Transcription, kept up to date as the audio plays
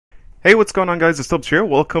Hey, what's going on, guys? It's Tubbs here.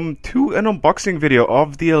 Welcome to an unboxing video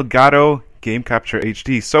of the Elgato Game Capture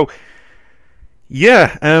HD.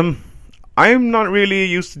 I'm not really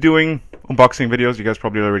used to doing unboxing videos. You guys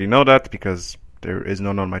probably already know that because there is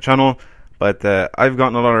none on my channel. But I've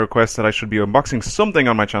gotten a lot of requests that I should be unboxing something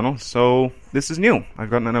on my channel, so this is new. I've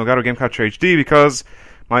gotten an Elgato Game Capture HD because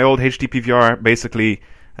my old HD PVR basically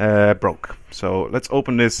broke. So let's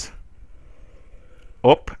open this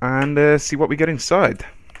up and see what we get inside.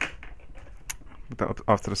 Put that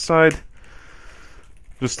off to the side.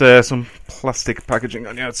 Just some plastic packaging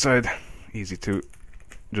on the outside. Easy to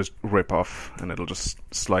just rip off and it'll just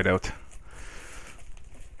slide out.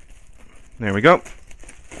 There we go.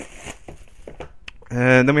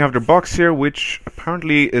 And then we have the box here, which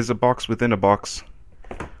apparently is a box within a box.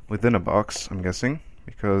 Within a box, I'm guessing.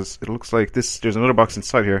 Because it looks like this. There's another box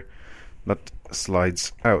inside here that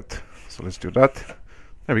slides out. So let's do that.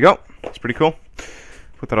 There we go. It's pretty cool.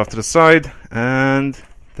 Put that off to the side, and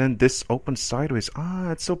then this opens sideways.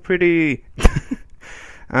 Ah, it's so pretty.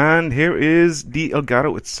 And here is the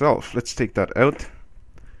Elgato itself. Let's take that out.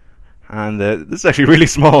 And this is actually really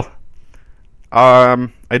small. I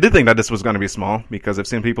did think that this was going to be small because I've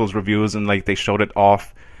seen people's reviews and like they showed it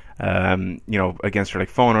off, against your like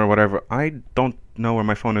phone or whatever. I don't know where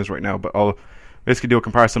my phone is right now, but I'll basically do a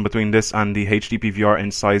comparison between this and the HD PVR in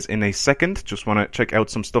size in a second. Just want to check out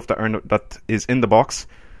some stuff that is in the box.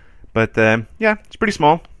 But yeah, it's pretty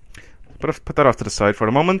small. But put that off to the side for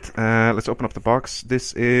the moment. Let's open up the box.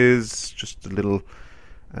 This is just a little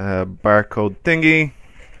barcode thingy.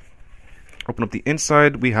 Open up the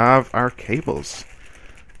inside. We have our cables.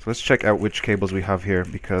 So let's check out which cables we have here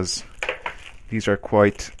because these are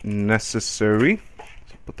quite necessary.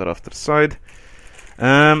 So put that off to the side.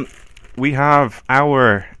 We have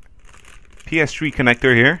our PS3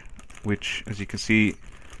 connector here, which, as you can see,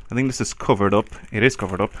 I think this is covered up. It is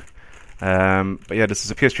covered up. But yeah, this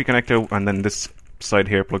is a PS3 connector, and then this side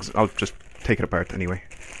here plugs. I'll just take it apart anyway.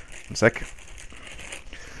 One sec.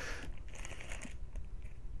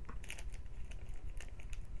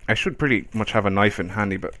 I should pretty much have a knife in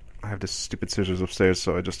handy, but I have this stupid scissors upstairs,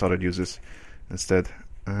 so I just thought I'd use this instead.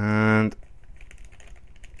 And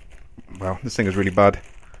wow, this thing is really bad.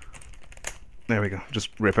 There we go.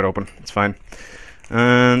 Just rip it open. It's fine.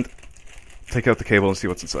 And take out the cable and see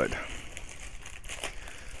what's inside.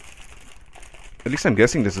 At least I'm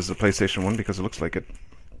guessing this is a PlayStation 1 because it looks like it.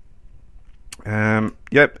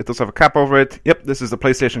 Yep, it does have a cap over it. Yep, this is the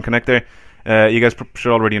PlayStation connector. You guys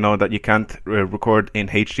should already know that you can't record in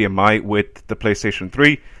HDMI with the PlayStation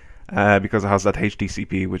 3 because it has that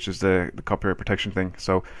HDCP, which is the copyright protection thing.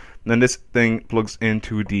 So then this thing plugs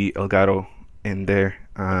into the Elgato in there,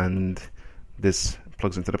 and this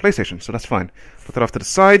plugs into the PlayStation, so that's fine. Put that off to the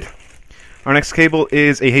side. Our next cable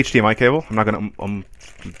is a HDMI cable. I'm not going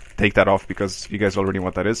to take that off because you guys already know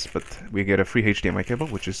what that is, but we get a free HDMI cable,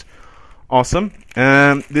 which is awesome.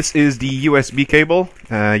 This is the USB cable,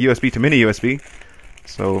 USB to mini USB.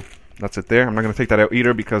 So that's it there. I'm not going to take that out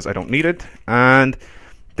either because I don't need it. And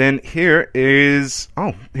then here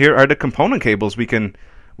are the component cables. We can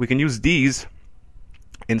use these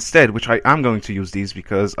instead, which I am going to use these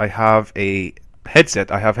because I have a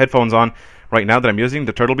headset. I have headphones on right now that I'm using,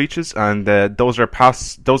 the Turtle Beaches, and those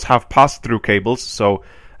have pass-through cables. So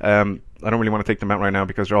I don't really want to take them out right now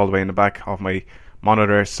because they're all the way in the back of my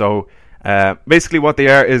monitor. So basically, what they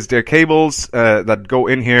are is they're cables that go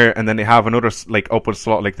in here, and then they have another like output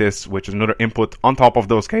slot like this, which is another input on top of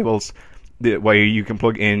those cables, where you can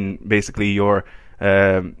plug in basically your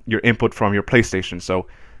input from your PlayStation. So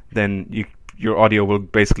then your audio will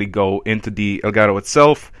basically go into the Elgato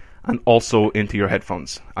itself and also into your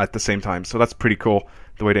headphones at the same time. So that's pretty cool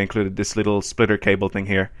the way they included this little splitter cable thing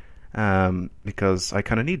here, because I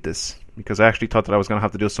kind of need this, because I actually thought that I was going to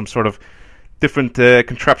have to do some sort of different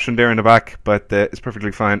contraption there in the back, but it's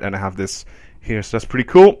perfectly fine, and I have this here, so that's pretty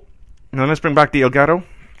cool. Now let's bring back the Elgato.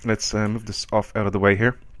 Let's move this off out of the way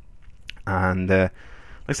here, and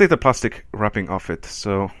let's take the plastic wrapping off it.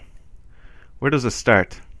 So where does it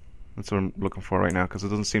start? That's what I'm looking for right now, because it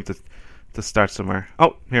doesn't seem to start somewhere.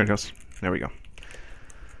 Oh, here it goes. There we go.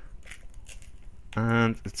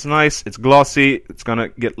 And it's nice. It's glossy. It's gonna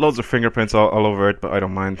get loads of fingerprints all over it, but I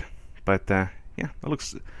don't mind. But yeah, it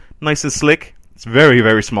looks nice and slick. It's very,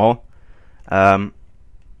 very small.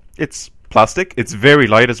 It's plastic. It's very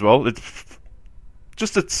light as well. It's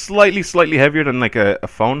just slightly heavier than like a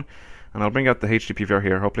phone. And I'll bring out the HD PVR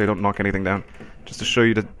here. Hopefully I don't knock anything down, just to show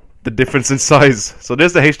you the difference in size. So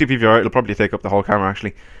there's the HD PVR. It'll probably take up the whole camera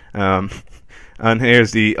actually. And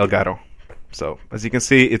here's the Elgato. So as you can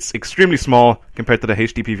see, it's extremely small compared to the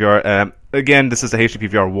HD PVR. Again, this is the HD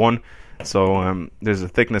PVR 1. So there's a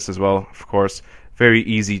thickness as well, of course. Very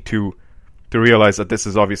easy to realize that this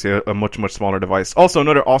is obviously a much smaller device. Also,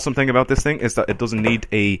 another awesome thing about this thing is that it doesn't need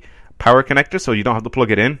a power connector, so you don't have to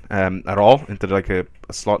plug it in at all into like a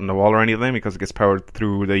slot in the wall or anything, because it gets powered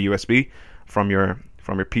through the USB from your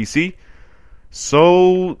PC.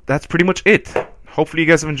 So that's pretty much it. Hopefully you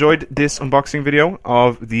guys have enjoyed this unboxing video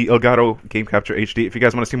of the Elgato Game Capture HD. If you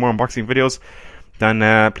guys want to see more unboxing videos,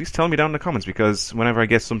 then please tell me down in the comments, because whenever I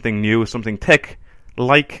get something new, something tech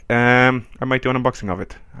like, I might do an unboxing of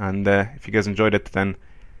it. And if you guys enjoyed it, then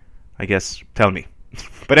I guess tell me.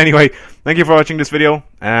 But anyway, thank you for watching this video,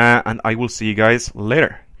 and I will see you guys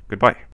later. Goodbye.